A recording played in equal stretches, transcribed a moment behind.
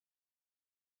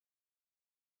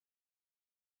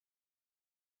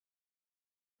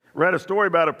Read a story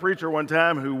about a preacher one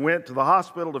time who went to the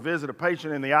hospital to visit a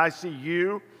patient in the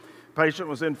ICU. The patient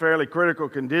was in fairly critical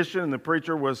condition, and the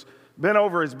preacher was bent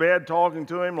over his bed talking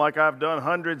to him like I've done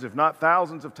hundreds, if not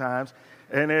thousands of times.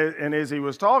 And as he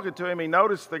was talking to him, he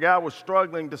noticed the guy was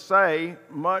struggling to say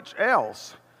much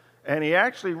else. And he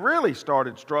actually really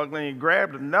started struggling. He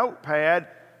grabbed a notepad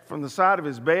from the side of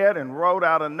his bed and wrote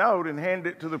out a note and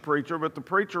handed it to the preacher. But the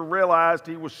preacher realized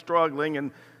he was struggling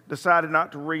and decided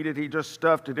not to read it. He just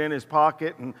stuffed it in his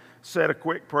pocket and said a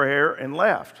quick prayer and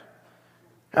left.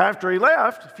 After he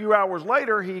left, a few hours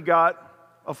later, he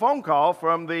got a phone call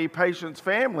from the patient's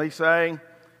family saying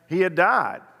he had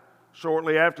died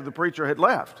shortly after the preacher had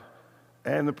left.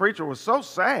 And the preacher was so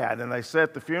sad, and they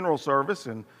set the funeral service,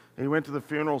 and he went to the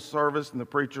funeral service, and the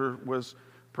preacher was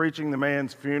preaching the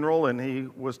man's funeral, and he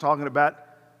was talking about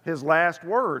his last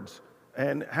words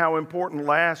and how important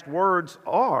last words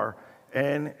are.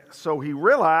 And so he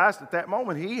realized at that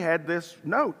moment he had this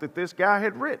note that this guy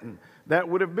had written. That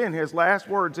would have been his last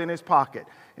words in his pocket.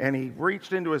 And he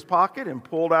reached into his pocket and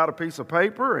pulled out a piece of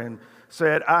paper and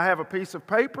said, I have a piece of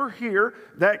paper here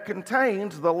that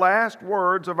contains the last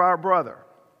words of our brother.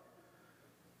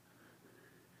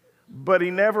 But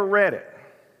he never read it,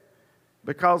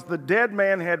 because the dead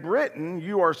man had written,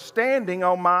 you are standing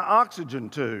on my oxygen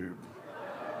tube.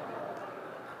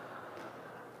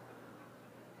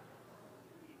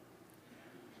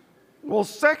 Well,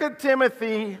 2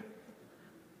 Timothy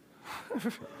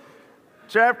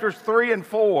chapters 3 and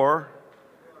 4.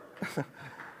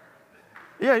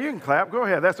 Yeah, you can clap. Go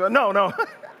ahead. No.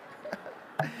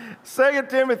 2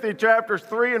 Timothy chapters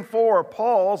 3 and 4 are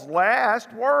Paul's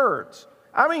last words.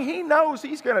 I mean, he knows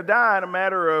he's going to die in a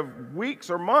matter of weeks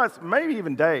or months, maybe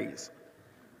even days.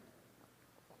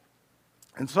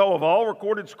 And so of all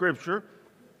recorded Scripture,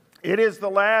 it is the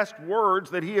last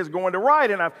words that he is going to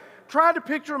write. And I've tried to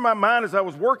picture in my mind as I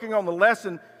was working on the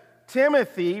lesson,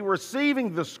 Timothy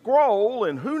receiving the scroll,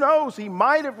 and who knows, he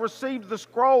might have received the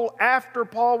scroll after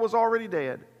Paul was already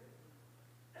dead.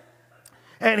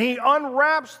 And he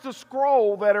unwraps the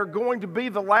scroll that are going to be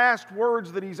the last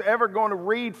words that he's ever going to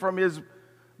read from his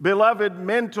beloved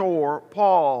mentor,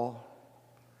 Paul.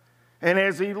 And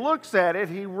as he looks at it,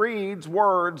 he reads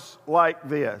words like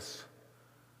this.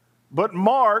 But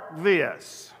mark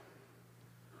this,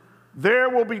 there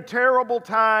will be terrible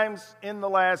times in the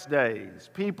last days.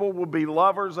 People will be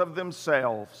lovers of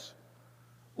themselves,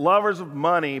 lovers of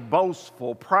money,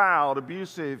 boastful, proud,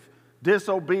 abusive,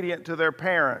 disobedient to their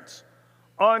parents,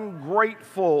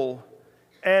 ungrateful,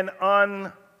 and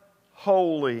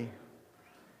unholy.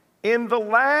 In the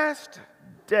last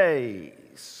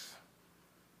days,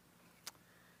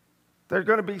 there are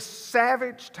going to be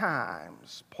savage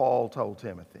times, Paul told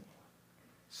Timothy.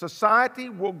 Society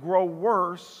will grow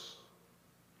worse,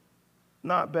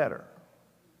 not better.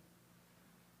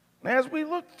 Now, as we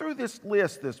look through this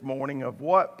list this morning of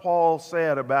what Paul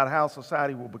said about how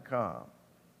society will become,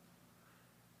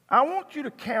 I want you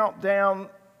to count down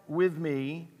with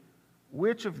me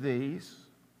which of these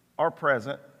are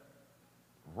present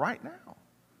right now,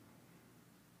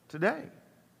 today.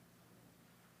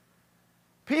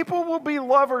 People will be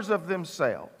lovers of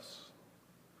themselves.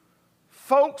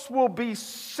 Folks will be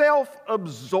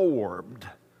self-absorbed.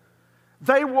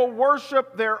 They will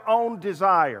worship their own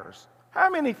desires. How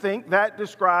many think that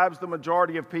describes the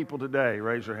majority of people today?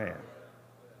 Raise your hand.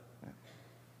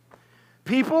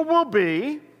 People will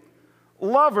be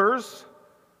lovers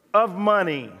of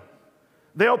money.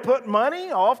 They'll put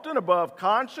money often above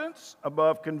conscience,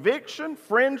 above conviction,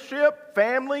 friendship,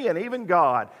 family, and even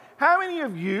God. How many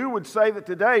of you would say that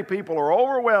today people are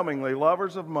overwhelmingly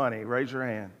lovers of money? Raise your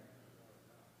hand.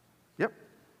 Yep.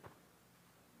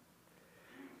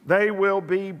 They will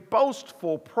be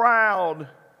boastful, proud,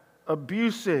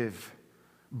 abusive,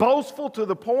 boastful to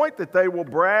the point that they will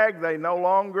brag they no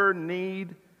longer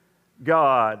need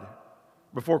God.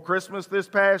 Before Christmas this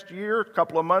past year, a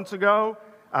couple of months ago,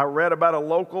 I read about a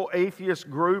local atheist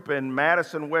group in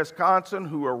Madison, Wisconsin,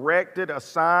 who erected a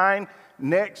sign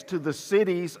next to the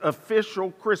city's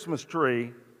official Christmas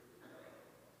tree.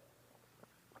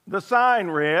 The sign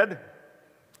read,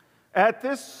 "At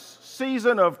this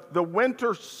season of the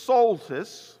winter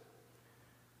solstice,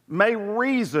 may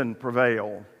reason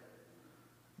prevail.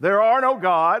 There are no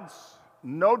gods,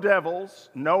 no devils,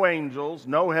 no angels,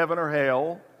 no heaven or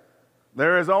hell.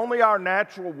 There is only our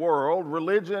natural world.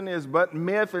 Religion is but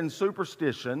myth and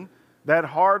superstition that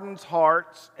hardens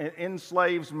hearts and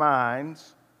enslaves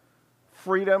minds.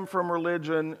 Freedom from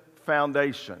religion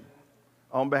foundation,"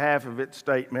 on behalf of its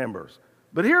state members.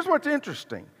 But here's what's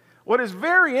interesting. What is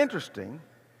very interesting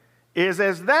is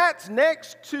as that's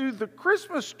next to the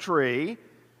Christmas tree,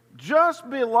 Just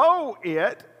below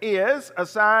it is a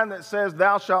sign that says,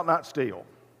 "Thou shalt not steal."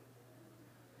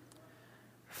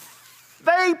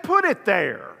 They put it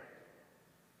there.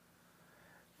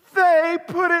 They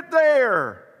put it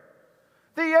there.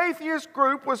 The atheist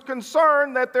group was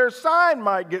concerned that their sign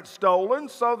might get stolen,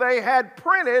 so they had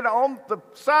printed on the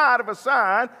side of a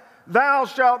sign, "Thou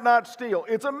shalt not steal."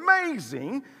 It's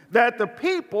amazing that the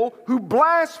people who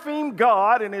blaspheme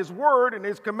God and His Word and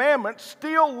His commandments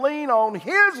still lean on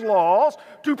His laws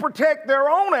to protect their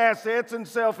own assets and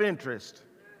self-interest.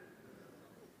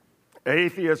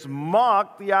 Atheists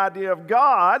mock the idea of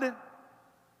God,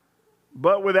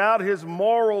 but without His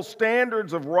moral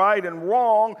standards of right and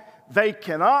wrong, they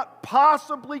cannot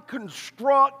possibly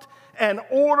construct an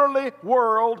orderly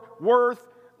world worth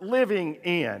living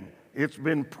in. It's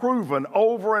been proven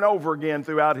over and over again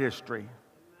throughout history.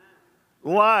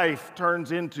 Life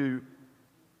turns into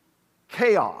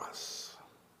chaos.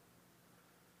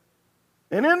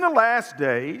 And in the last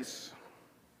days,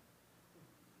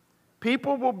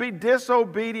 people will be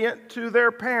disobedient to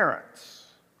their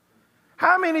parents.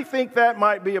 How many think that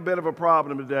might be a bit of a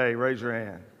problem today? Raise your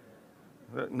hand.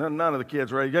 None of the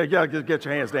kids raise. Get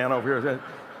your hands down over here.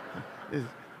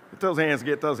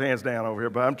 Get those hands down over here.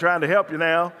 But I'm trying to help you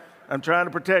now. I'm trying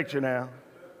to protect you now.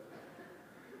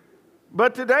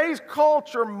 But today's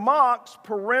culture mocks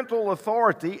parental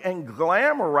authority and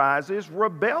glamorizes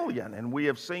rebellion, and we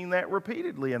have seen that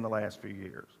repeatedly in the last few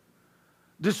years.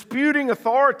 Disputing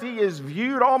authority is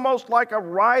viewed almost like a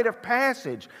rite of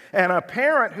passage, and a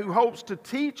parent who hopes to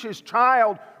teach his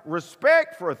child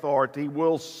respect for authority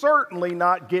will certainly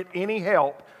not get any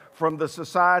help from the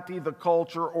society, the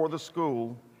culture, or the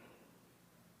school.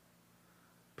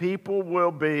 People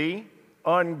will be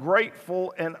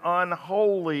ungrateful and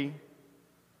unholy,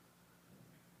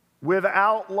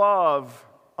 without love,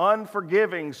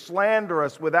 unforgiving,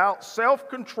 slanderous, without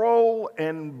self-control,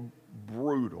 and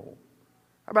brutal.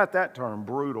 How about that term,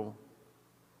 brutal?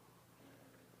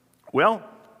 Well,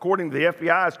 according to the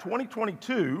FBI's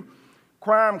 2022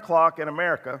 crime clock in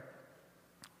America,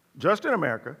 just in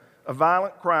America, a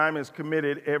violent crime is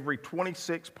committed every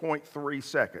 26.3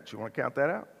 seconds. You want to count that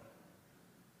out?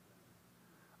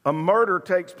 A murder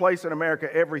takes place in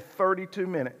America every 32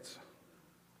 minutes.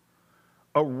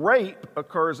 A rape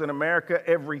occurs in America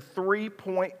every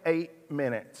 3.8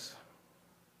 minutes.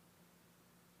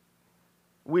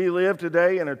 We live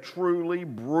today in a truly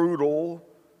brutal,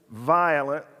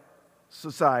 violent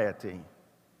society.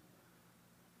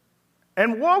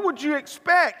 And what would you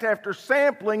expect after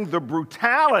sampling the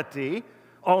brutality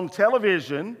on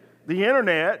television, the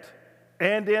internet,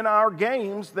 and in our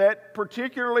games that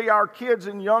particularly our kids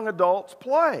and young adults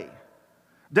play?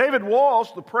 David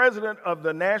Walsh, the president of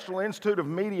the National Institute of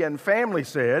Media and Family,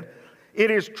 said,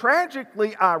 "It is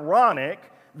tragically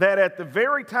ironic that at the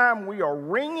very time we are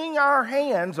wringing our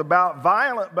hands about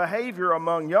violent behavior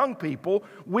among young people,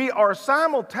 we are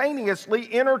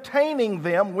simultaneously entertaining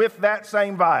them with that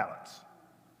same violence."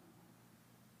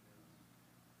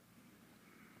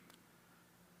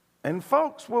 And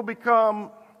folks will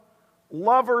become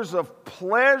lovers of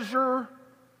pleasure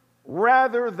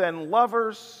rather than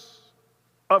lovers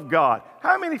of God.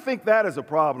 How many think that is a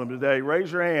problem today?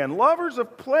 Raise your hand. Lovers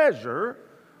of pleasure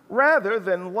rather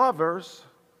than lovers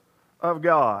of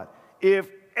God.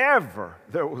 If ever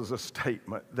there was a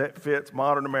statement that fits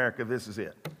modern America, this is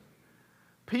it.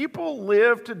 People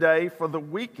live today for the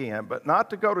weekend, but not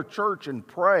to go to church and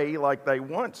pray like they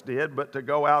once did, but to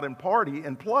go out and party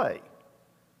and play.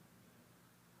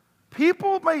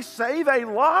 People may say they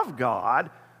love God,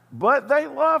 but they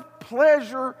love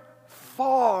pleasure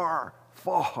far,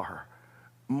 far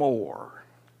more.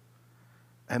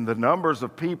 And the numbers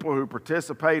of people who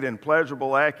participate in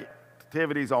pleasurable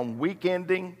activities on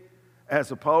weekending, as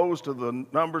opposed to the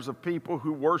numbers of people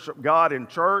who worship God in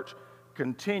church,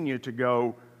 continue to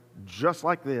go just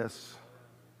like this.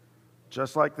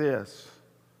 Just like this.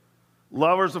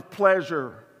 Lovers of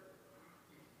pleasure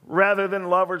rather than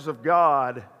lovers of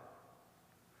God.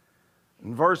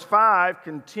 And verse 5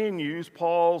 continues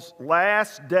Paul's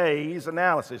last days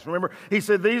analysis. Remember, he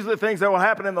said these are the things that will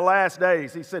happen in the last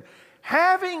days. He said,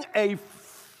 having a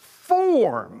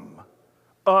form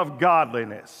of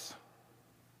godliness,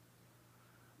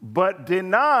 but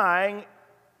denying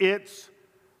its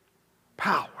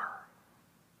power.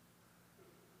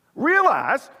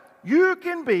 Realize You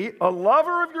can be a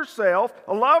lover of yourself,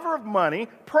 a lover of money,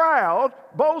 proud,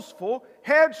 boastful,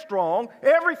 headstrong,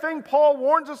 everything Paul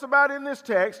warns us about in this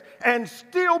text, and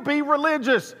still be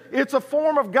religious. It's a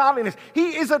form of godliness.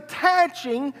 He is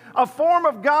attaching a form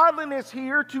of godliness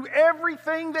here to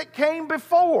everything that came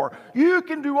before. You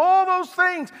can do all those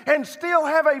things and still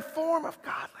have a form of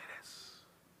godliness.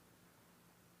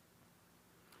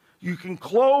 You can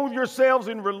clothe yourselves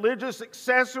in religious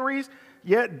accessories,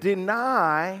 yet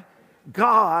deny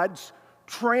God's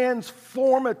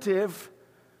transformative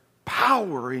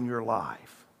power in your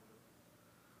life.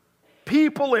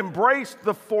 People embrace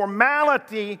the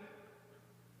formality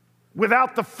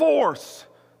without the force,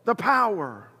 the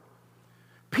power.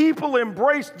 People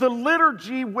embrace the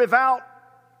liturgy without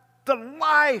the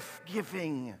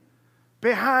life-giving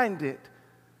behind it.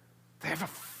 They have a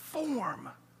form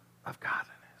of godliness.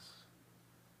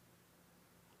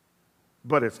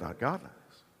 But it's not godliness.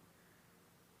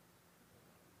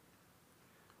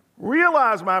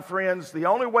 Realize, my friends, the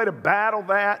only way to battle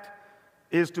that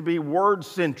is to be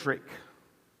word-centric.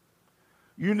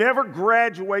 You never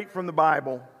graduate from the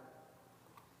Bible.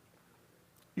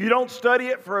 You don't study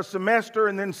it for a semester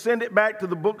and then send it back to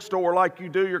the bookstore like you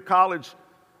do your college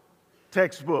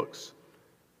textbooks.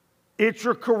 It's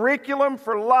your curriculum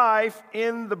for life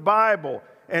in the Bible.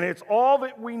 And it's all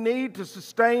that we need to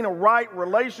sustain a right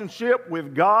relationship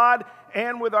with God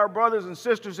and with our brothers and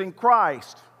sisters in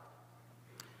Christ.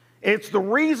 It's the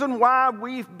reason why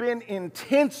we've been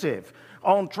intensive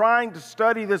on trying to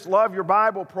study this Love Your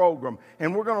Bible program.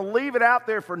 And we're going to leave it out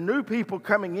there for new people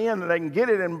coming in that they can get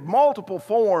it in multiple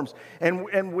forms.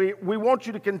 And we want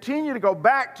you to continue to go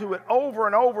back to it over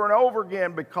and over and over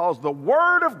again, because the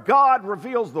Word of God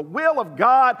reveals the will of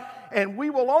God, and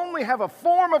we will only have a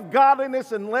form of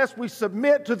godliness unless we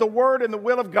submit to the Word and the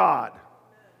will of God.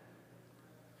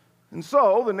 And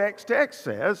so the next text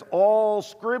says, all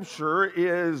Scripture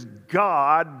is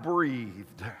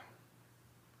God-breathed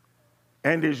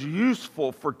and is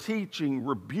useful for teaching,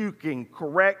 rebuking,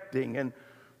 correcting, and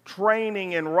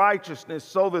training in righteousness,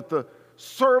 so that the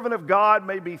servant of God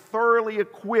may be thoroughly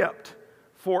equipped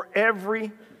for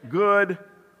every good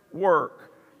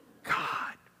work.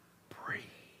 God-breathed.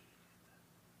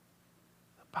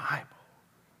 The Bible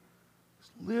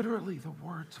is literally the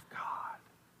words of God.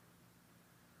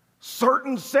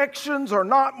 Certain sections are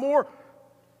not more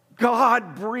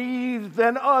God-breathed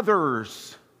than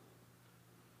others.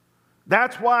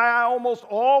 That's why I almost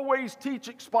always teach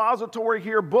expository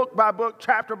here, book by book,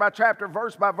 chapter by chapter,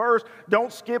 verse by verse.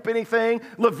 Don't skip anything.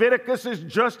 Leviticus is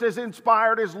just as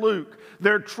inspired as Luke.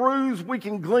 They're truths we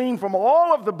can glean from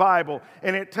all of the Bible,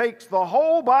 and it takes the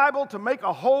whole Bible to make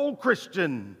a whole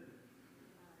Christian.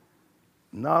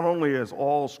 Not only is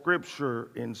all Scripture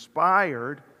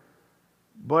inspired,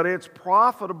 but it's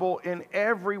profitable in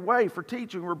every way for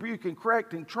teaching, rebuking,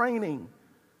 correcting, training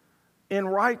in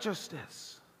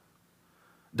righteousness.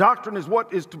 Doctrine is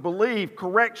what is to believe.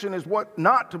 Correction is what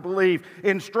not to believe.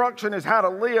 Instruction is how to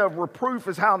live. Reproof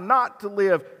is how not to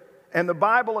live. And the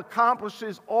Bible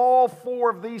accomplishes all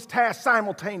four of these tasks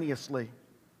simultaneously.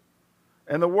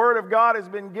 And the Word of God has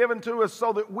been given to us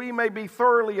so that we may be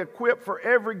thoroughly equipped for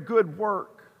every good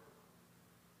work.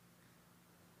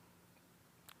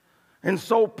 And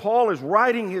so Paul is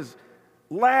writing his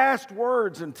last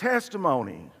words and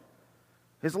testimony,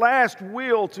 his last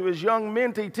will to his young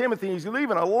mentee Timothy. He's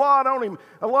leaving a lot on him,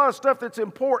 a lot of stuff that's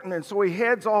important. And so he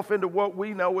heads off into what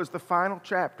we know as the final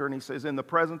chapter. And he says, in the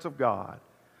presence of God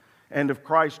and of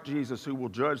Christ Jesus, who will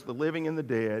judge the living and the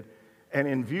dead, and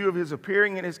in view of his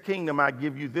appearing in his kingdom, I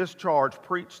give you this charge: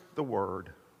 preach the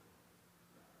word.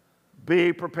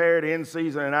 Be prepared in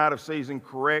season and out of season,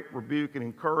 correct, rebuke, and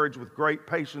encourage with great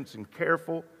patience and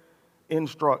careful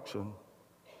instruction.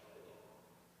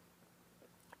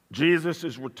 Jesus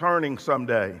is returning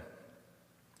someday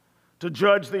to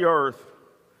judge the earth,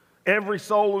 every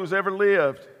soul who's ever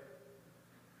lived.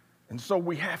 And so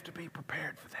we have to be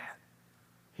prepared for that,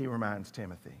 he reminds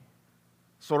Timothy.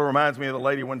 Sort of reminds me of the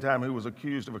lady one time who was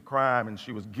accused of a crime, and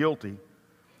she was guilty.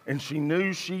 And she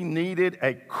knew she needed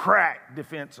a crack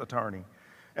defense attorney.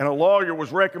 And a lawyer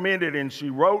was recommended, and she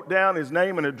wrote down his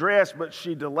name and address, but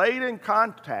she delayed in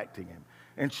contacting him.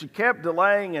 And she kept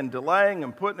delaying and delaying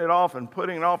and putting it off and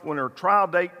putting it off. When her trial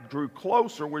date drew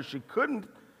closer, where she couldn't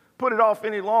put it off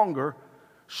any longer,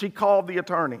 she called the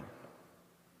attorney.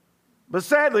 But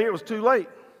sadly, it was too late.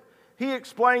 He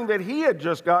explained that he had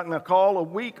just gotten a call a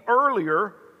week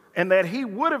earlier, and that he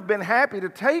would have been happy to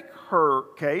take her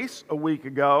case a week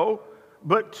ago,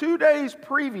 but 2 days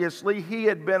previously he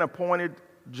had been appointed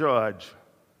judge.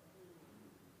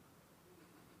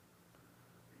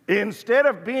 Instead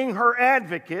of being her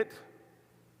advocate,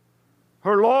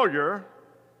 her lawyer,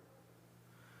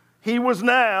 he was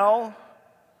now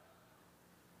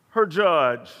her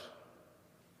judge.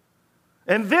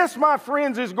 And this, my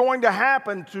friends, is going to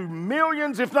happen to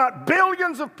millions, if not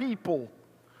billions of people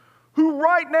who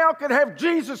right now could have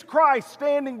Jesus Christ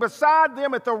standing beside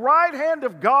them at the right hand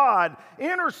of God,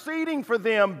 interceding for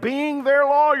them, being their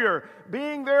lawyer,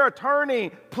 being their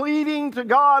attorney, pleading to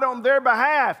God on their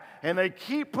behalf. And they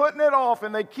keep putting it off,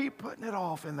 and they keep putting it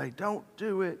off, and they don't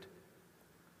do it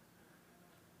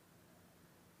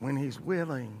when He's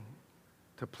willing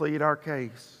to plead our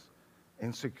case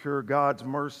and secure God's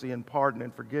mercy and pardon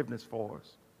and forgiveness for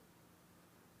us.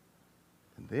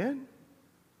 And then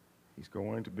He's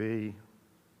going to be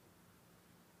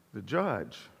the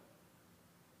judge.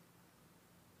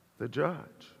 The judge.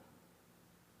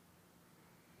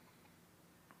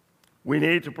 We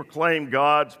need to proclaim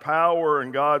God's power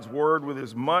and God's word with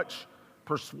as much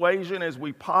persuasion as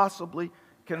we possibly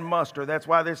can muster. That's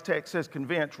why this text says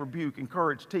convince, rebuke,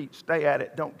 encourage, teach, stay at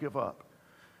it, don't give up.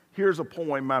 Here's a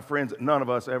poem, my friends, that none of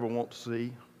us ever want to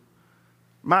see.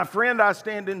 My friend, I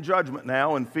stand in judgment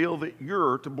now and feel that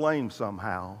you're to blame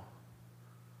somehow.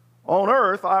 On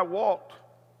earth, I walked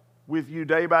with you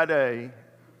day by day,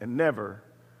 and never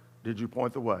did you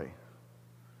point the way.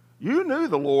 You knew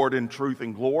the Lord in truth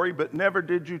and glory, but never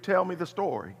did you tell me the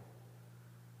story.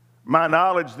 My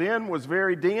knowledge then was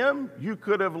very dim. You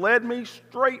could have led me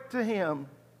straight to Him.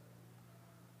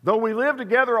 Though we lived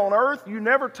together on earth, you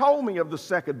never told me of the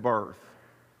second birth.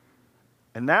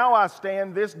 And now I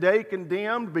stand this day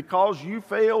condemned because you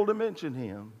failed to mention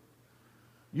Him.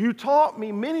 You taught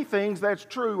me many things, that's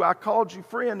true. I called you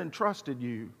friend and trusted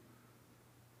you.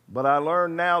 But I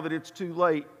learn now that it's too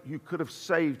late. You could have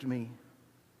saved me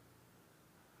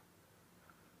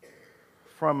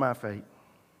from my fate.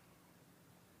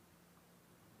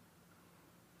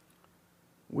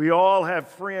 We all have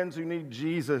friends who need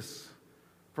Jesus,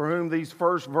 for whom these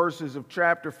first verses of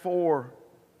chapter 4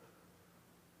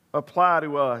 apply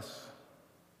to us.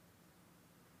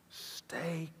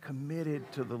 Stay committed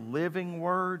to the living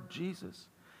word, Jesus,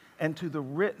 and to the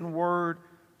written word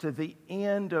to the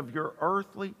end of your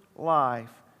earthly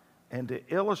life, and to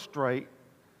illustrate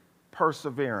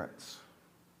perseverance.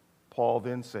 Paul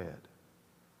then said,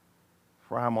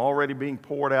 for I'm already being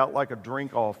poured out like a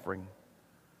drink offering,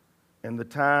 and the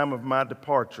time of my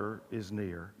departure is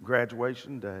near.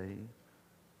 Graduation day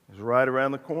is right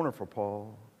around the corner for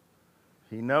Paul.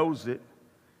 He knows it.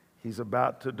 He's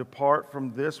about to depart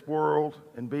from this world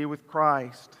and be with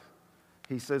Christ.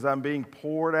 He says, I'm being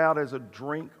poured out as a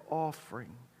drink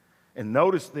offering. And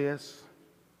notice this,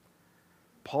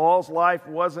 Paul's life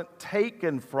wasn't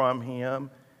taken from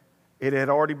him. It had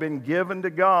already been given to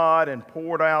God and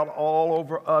poured out all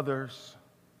over others.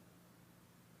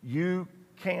 You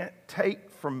can't take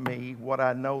from me what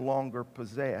I no longer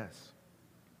possess.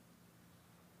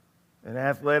 In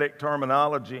athletic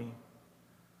terminology,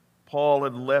 Paul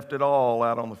had left it all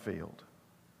out on the field,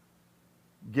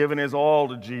 given his all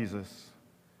to Jesus,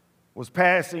 was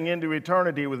passing into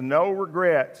eternity with no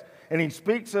regrets. And he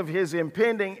speaks of his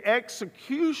impending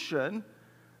execution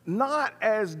not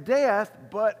as death,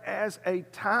 but as a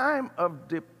time of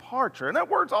departure. And that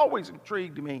word's always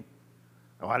intrigued me.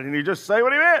 Why didn't he just say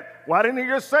what he meant? Why didn't he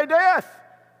just say death?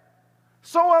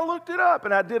 So I looked it up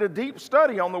and I did a deep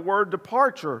study on the word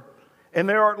departure. And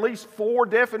there are at least 4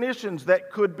 definitions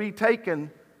that could be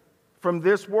taken from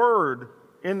this word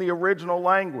in the original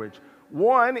language.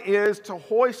 One is to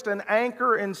hoist an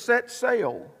anchor and set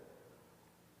sail.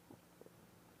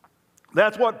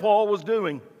 That's what Paul was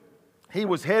doing. He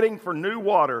was heading for new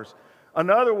waters.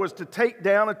 Another was to take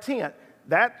down a tent.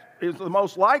 That is the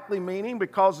most likely meaning,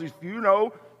 because if you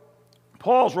know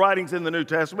Paul's writings in the New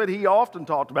Testament, he often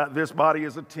talked about this body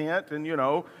as a tent, and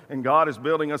and God is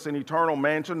building us an eternal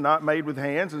mansion not made with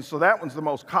hands. And so that one's the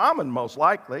most common, most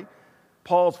likely.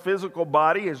 Paul's physical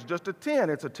body is just a tent.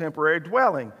 It's a temporary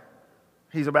dwelling.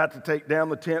 He's about to take down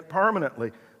the tent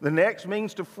permanently. The next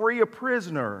means to free a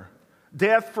prisoner.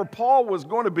 Death for Paul was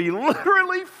going to be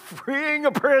literally freeing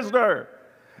a prisoner.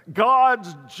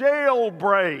 God's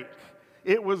jailbreak.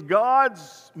 It was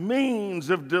God's means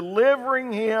of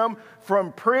delivering him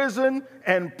from prison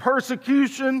and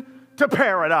persecution to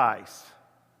paradise.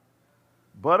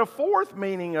 But a fourth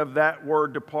meaning of that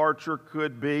word departure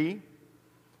could be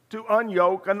to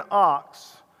unyoke an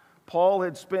ox. Paul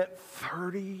had spent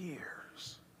 30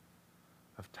 years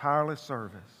of tireless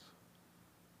service.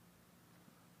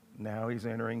 Now he's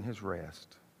entering his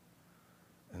rest.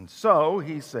 And so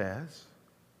he says,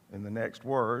 in the next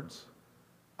words,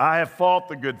 I have fought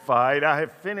the good fight. I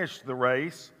have finished the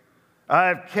race. I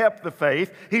have kept the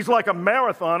faith. He's like a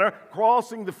marathoner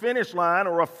crossing the finish line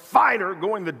or a fighter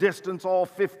going the distance all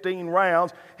 15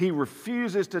 rounds. He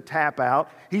refuses to tap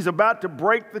out. He's about to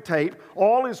break the tape.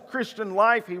 All his Christian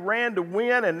life he ran to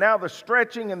win, and now the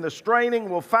stretching and the straining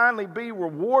will finally be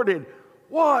rewarded.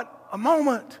 What a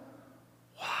moment!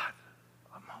 What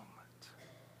a moment.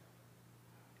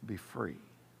 Be free.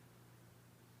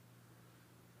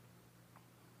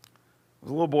 There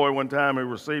was a little boy one time who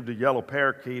received a yellow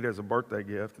parakeet as a birthday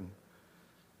gift, and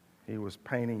he was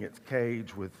painting its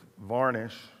cage with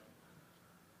varnish.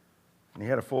 And he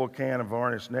had a full can of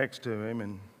varnish next to him,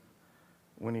 and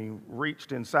when he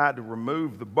reached inside to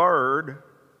remove the bird,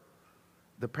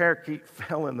 the parakeet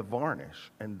fell in the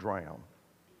varnish and drowned.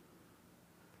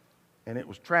 And it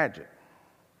was tragic.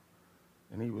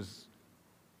 And he was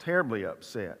terribly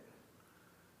upset.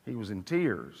 He was in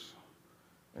tears.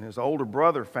 And his older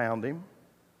brother found him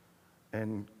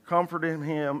and comforted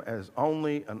him as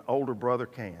only an older brother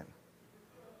can.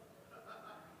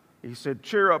 He said,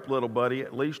 "Cheer up, little buddy.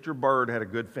 At least your bird had a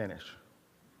good finish."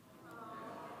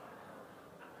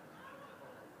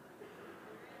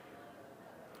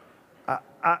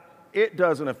 It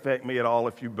doesn't affect me at all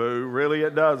if you boo. Really,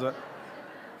 it doesn't.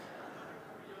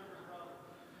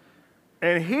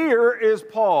 And here is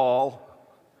Paul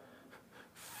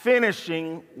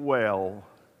finishing well.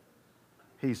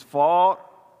 He's fought,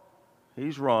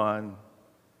 he's run,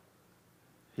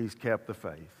 he's kept the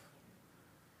faith.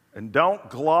 And don't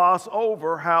gloss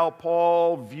over how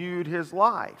Paul viewed his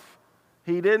life.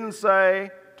 He didn't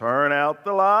say, "Turn out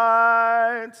the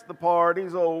lights, the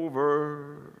party's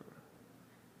over."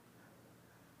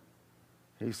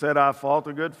 He said, "I fought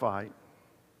a good fight.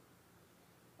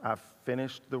 I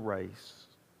finished the race.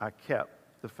 I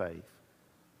kept the faith."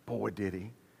 Boy, did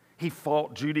he. He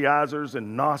fought Judaizers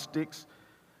and Gnostics.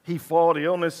 He fought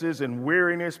illnesses and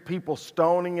weariness, people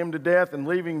stoning him to death and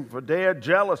leaving him for dead,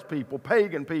 jealous people,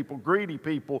 pagan people, greedy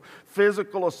people,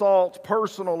 physical assaults,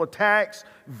 personal attacks,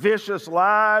 vicious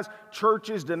lies,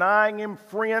 churches denying him,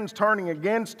 friends turning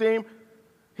against him.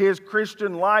 His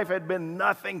Christian life had been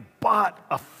nothing but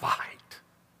a fight.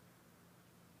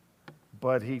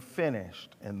 But he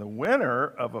finished, and the winner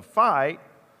of a fight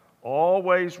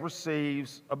always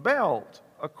receives a belt,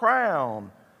 a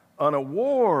crown, an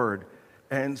award.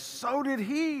 And so did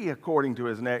he, according to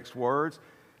his next words.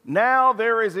 "Now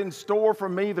there is in store for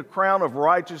me the crown of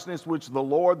righteousness, which the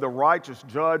Lord, the righteous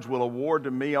judge, will award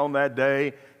to me on that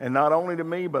day, and not only to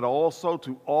me, but also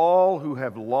to all who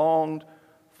have longed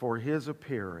for his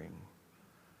appearing."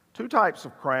 Two types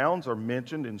of crowns are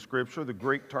mentioned in Scripture. The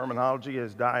Greek terminology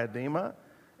is diadema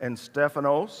and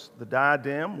Stephanos. The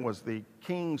diadem was the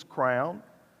king's crown.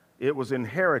 It was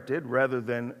inherited rather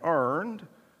than earned,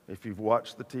 if you've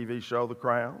watched the TV show The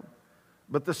Crown.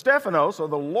 But the Stephanos, or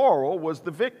the laurel, was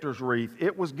the victor's wreath.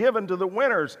 It was given to the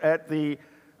winners at the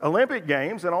Olympic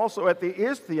Games and also at the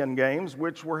Isthmian Games,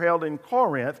 which were held in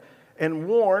Corinth, and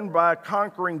worn by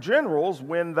conquering generals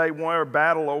when they won a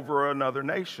battle over another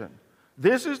nation.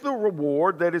 This is the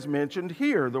reward that is mentioned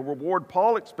here. The reward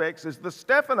Paul expects is the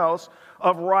Stephanos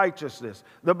of righteousness.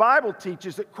 The Bible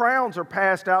teaches that crowns are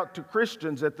passed out to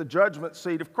Christians at the judgment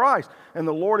seat of Christ, and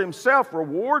the Lord himself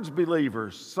rewards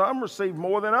believers. Some receive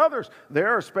more than others. There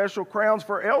are special crowns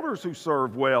for elders who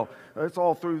serve well. It's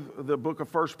all through the book of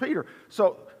 1 Peter.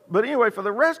 But anyway, for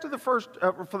the rest of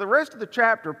the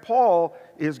chapter, Paul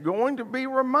is going to be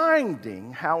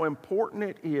reminding how important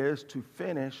it is to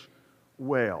finish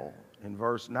well. In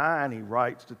verse 9, he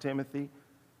writes to Timothy,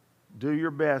 "Do your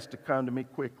best to come to me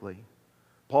quickly."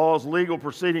 Paul's legal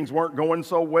proceedings weren't going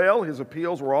so well. His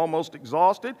appeals were almost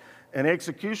exhausted. An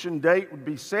execution date would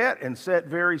be set, and set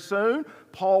very soon.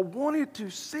 Paul wanted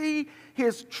to see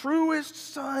his truest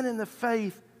son in the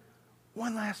faith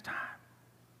one last time.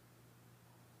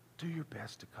 Do your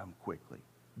best to come quickly.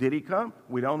 Did he come?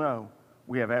 We don't know.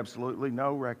 We have absolutely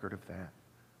no record of that,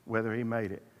 whether he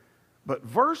made it. But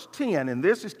verse 10, and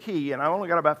this is key, and I only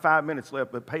got about 5 minutes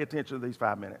left, but pay attention to these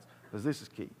 5 minutes, because this is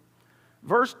key.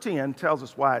 Verse 10 tells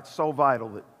us why it's so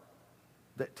vital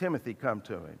that Timothy come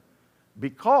to him.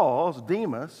 Because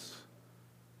Demas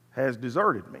has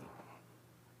deserted me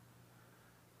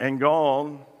and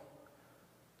gone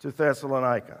to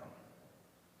Thessalonica.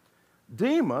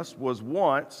 Demas was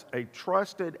once a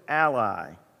trusted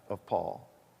ally of Paul.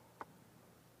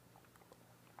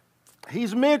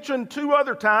 He's mentioned 2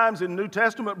 other times in New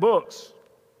Testament books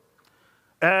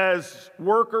as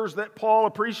workers that Paul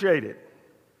appreciated.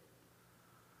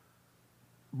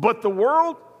 But the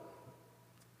world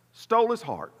stole his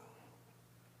heart.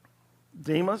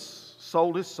 Demas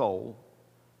sold his soul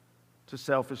to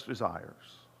selfish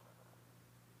desires.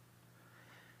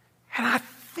 And I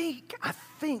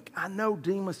think I know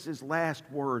Demas's last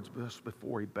words just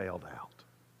before he bailed out.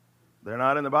 They're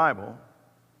not in the Bible.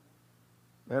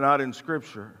 They're not in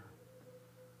Scripture.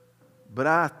 But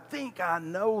I think I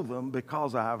know them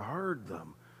because I've heard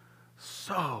them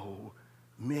so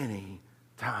many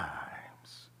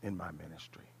times in my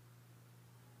ministry.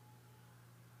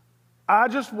 I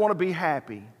just want to be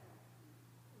happy.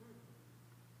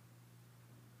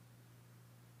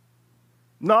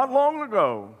 Not long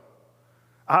ago,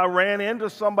 I ran into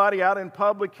somebody out in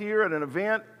public here at an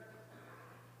event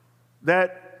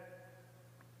that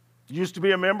used to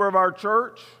be a member of our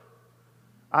church.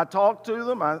 I talked to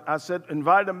them. I said,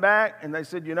 invited them back, and they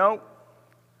said,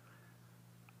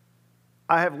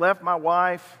 I have left my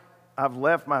wife. I've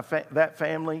left that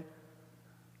family.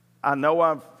 I know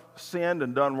I've sinned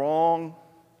and done wrong,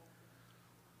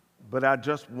 but I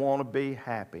just want to be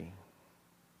happy.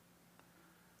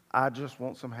 I just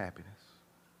want some happiness.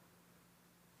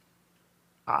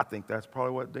 I think that's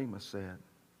probably what Demas said.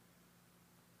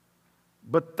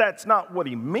 But that's not what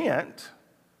he meant,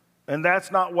 and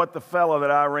that's not what the fellow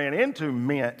that I ran into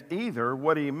meant either.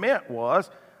 What he meant was,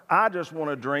 I just want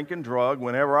to drink and drug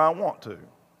whenever I want to.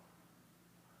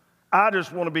 I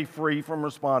just want to be free from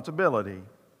responsibility.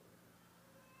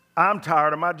 I'm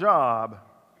tired of my job.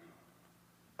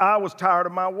 I was tired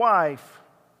of my wife.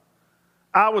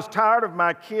 I was tired of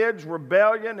my kids'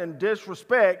 rebellion and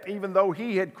disrespect, even though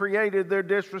he had created their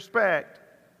disrespect.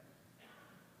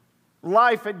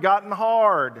 Life had gotten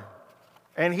hard,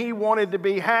 and he wanted to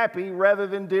be happy rather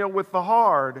than deal with the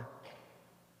hard.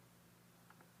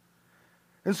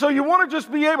 And so you want to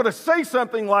just be able to say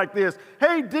something like this: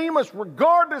 hey, Demas,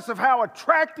 regardless of how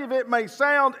attractive it may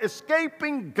sound,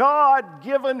 escaping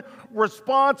God-given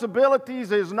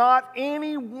responsibilities is not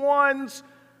anyone's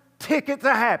ticket to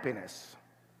happiness.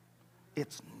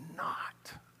 It's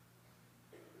not.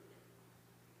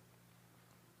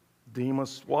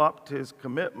 Demas swapped his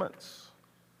commitments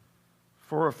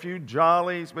for a few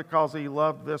jollies because he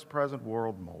loved this present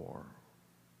world more.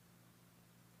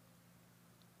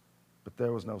 But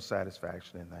there was no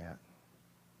satisfaction in that.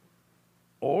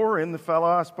 Or in the fellow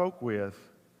I spoke with,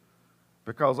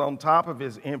 because on top of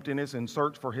his emptiness in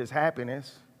search for his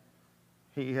happiness,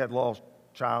 he had lost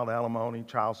child alimony,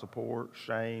 child support,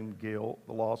 shame, guilt,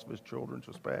 the loss of his children's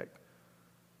respect,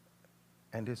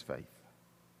 and his faith.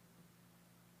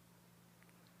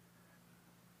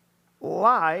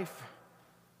 Life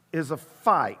is a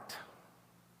fight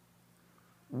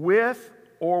with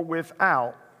or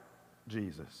without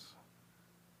Jesus.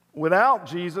 Without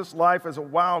Jesus, life is a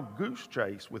wild goose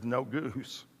chase with no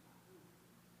goose.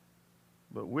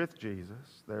 But with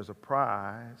Jesus, there's a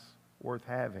prize worth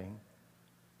having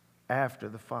after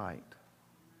the fight.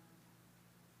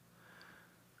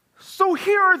 So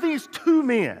here are these two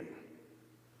men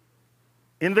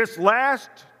in this last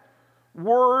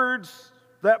words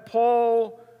that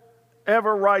Paul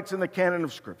ever writes in the canon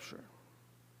of Scripture.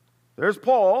 There's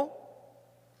Paul,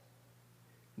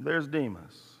 there's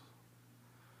Demas.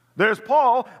 There's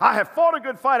Paul: I have fought a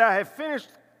good fight, I have finished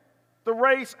the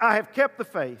race, I have kept the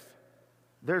faith.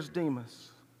 There's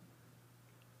Demas: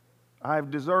 I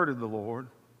have deserted the Lord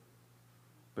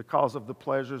because of the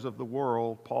pleasures of the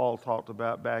world Paul talked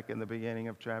about back in the beginning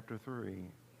of chapter 3.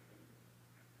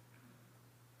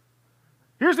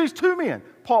 Here's these two men,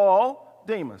 Paul,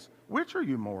 Demas. Which are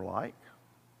you more like?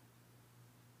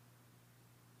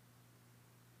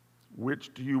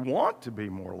 Which do you want to be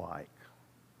more like?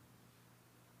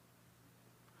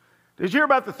 Did you hear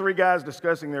about the three guys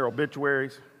discussing their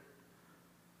obituaries?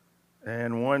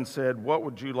 And one said, what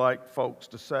would you like folks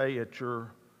to say at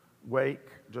your wake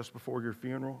just before your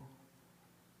funeral?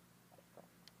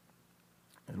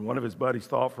 And one of his buddies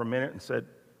thought for a minute and said,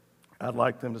 I'd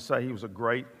like them to say he was a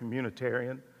great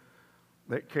communitarian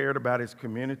that cared about his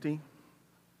community.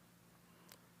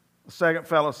 The second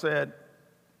fellow said,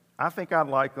 I think I'd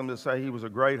like them to say he was a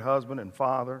great husband and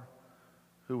father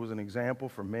who was an example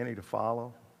for many to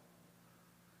follow.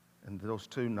 And those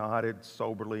two nodded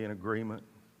soberly in agreement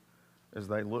as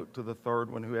they looked to the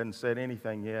third one, who hadn't said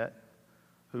anything yet,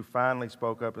 who finally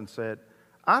spoke up and said,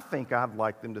 I think I'd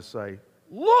like them to say,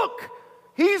 look,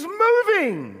 he's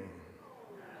moving.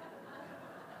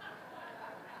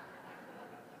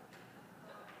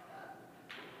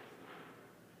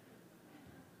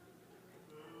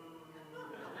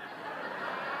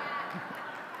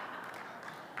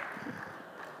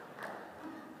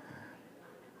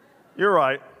 You're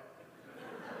right.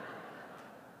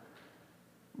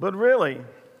 But really,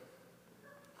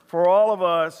 for all of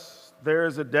us, there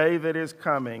is a day that is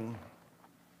coming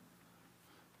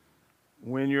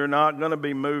when you're not going to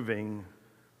be moving,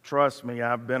 Trust me,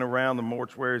 I've been around the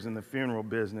mortuaries and the funeral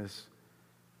business.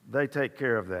 They take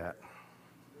care of that.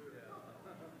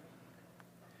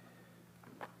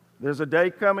 There's a day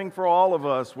coming for all of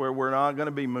us where we're not going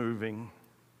to be moving.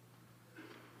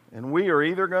 And we are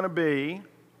either going to be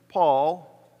Paul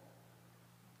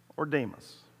or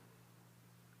Demas.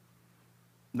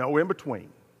 No in between.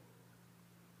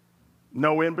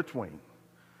 No in between.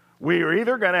 We are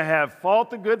either going to have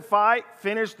fought the good fight,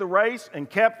 finished the race, and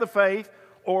kept the faith,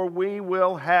 or we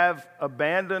will have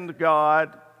abandoned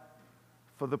God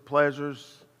for the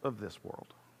pleasures of this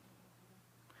world.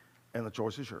 And the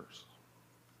choice is yours.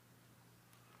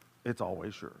 It's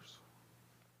always yours.